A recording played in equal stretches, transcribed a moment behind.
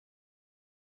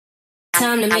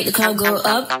Time to make the club go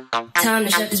up. Time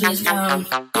to shut this bitch down.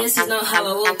 This is not how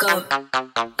I woke up,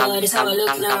 but it's how I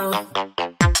look now.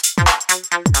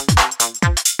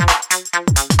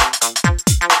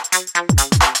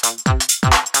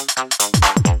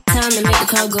 Time to make the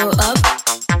club go up.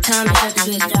 Time to shut this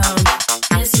bitch down.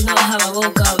 This is not how I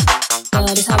woke up,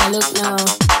 but it's how I look now.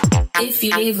 If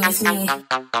you leave with me,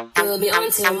 we'll be on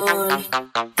till morn.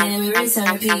 Then we rinse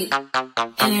and repeat,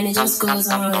 and it just goes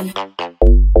on.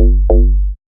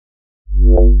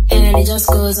 And it just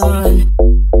goes on.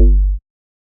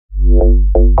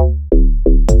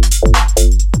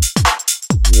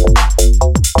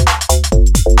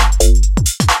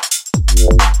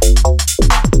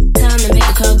 Time to make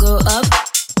the club go up.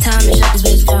 Time to shut this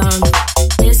bitch down.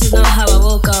 This is not how I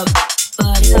woke up,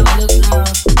 but it's how I look now.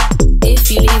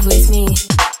 If you leave with me,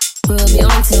 we'll be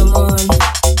on till morn.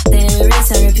 Then we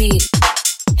rinse and repeat,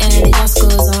 and it just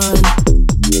goes on.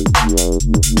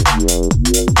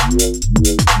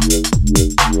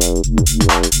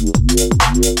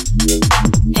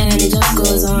 And it just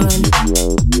goes on.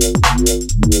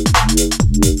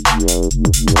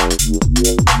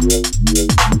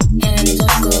 And it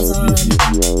just goes on.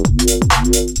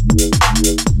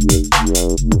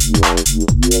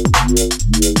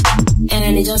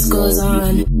 And it just goes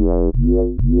on.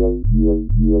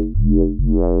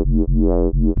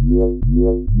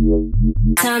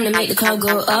 Time to make the club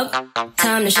go up.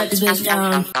 Time to shut this bitch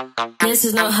down. This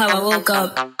is not how I woke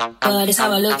up, but it's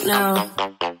how I look now.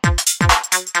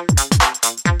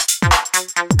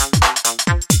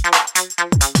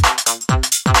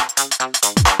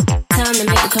 Time to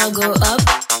make the club go up.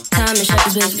 Time to shut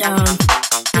this bitch down.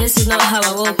 This is not how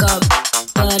I woke up,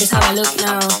 but it's how I look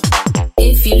now.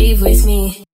 If you leave with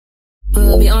me,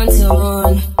 we'll be on till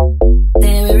morn.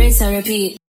 Then we rinse and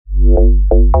repeat, and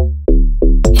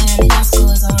it just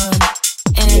goes on.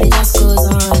 And it just goes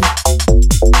on.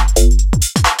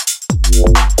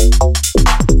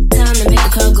 Time to make the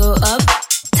club go up.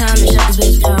 Time to shut this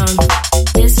bitch down.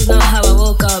 This is not how I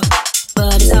woke up,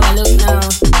 but it's how I look now.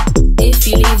 If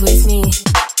you leave with me,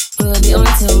 we'll be on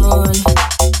till morn.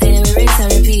 Then we rinse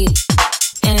and repeat,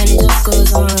 and it just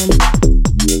goes on.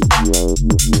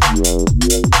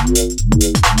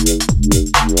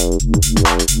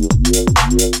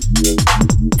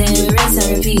 Then we rinse and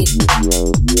repeat,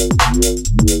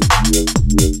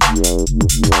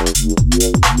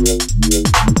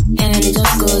 and it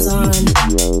just goes on.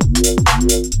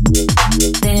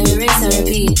 Then we rinse and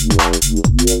repeat,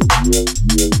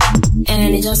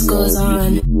 and it just goes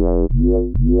on.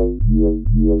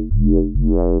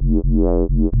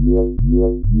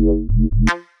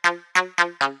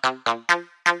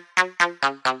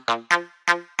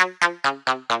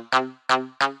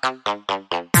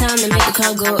 Time to make the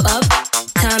club go up.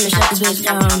 Time to shut this bitch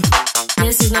down.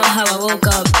 This is not how I woke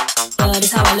up, but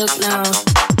it's how I look now.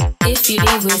 If you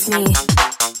leave with me,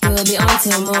 we'll be on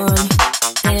till morn.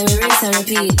 Then we rinse and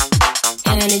repeat,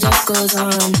 and it just goes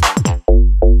on.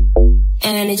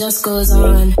 And it just goes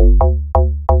on.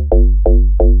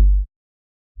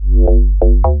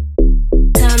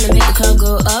 Time to make the club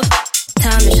go up.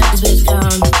 Time to shut this bitch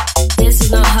down. This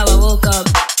is not how I woke up,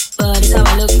 but it's how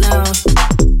I look now.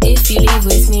 If you leave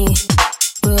with me,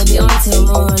 we'll be on till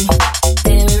morn.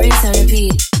 Then we rinse and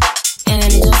repeat,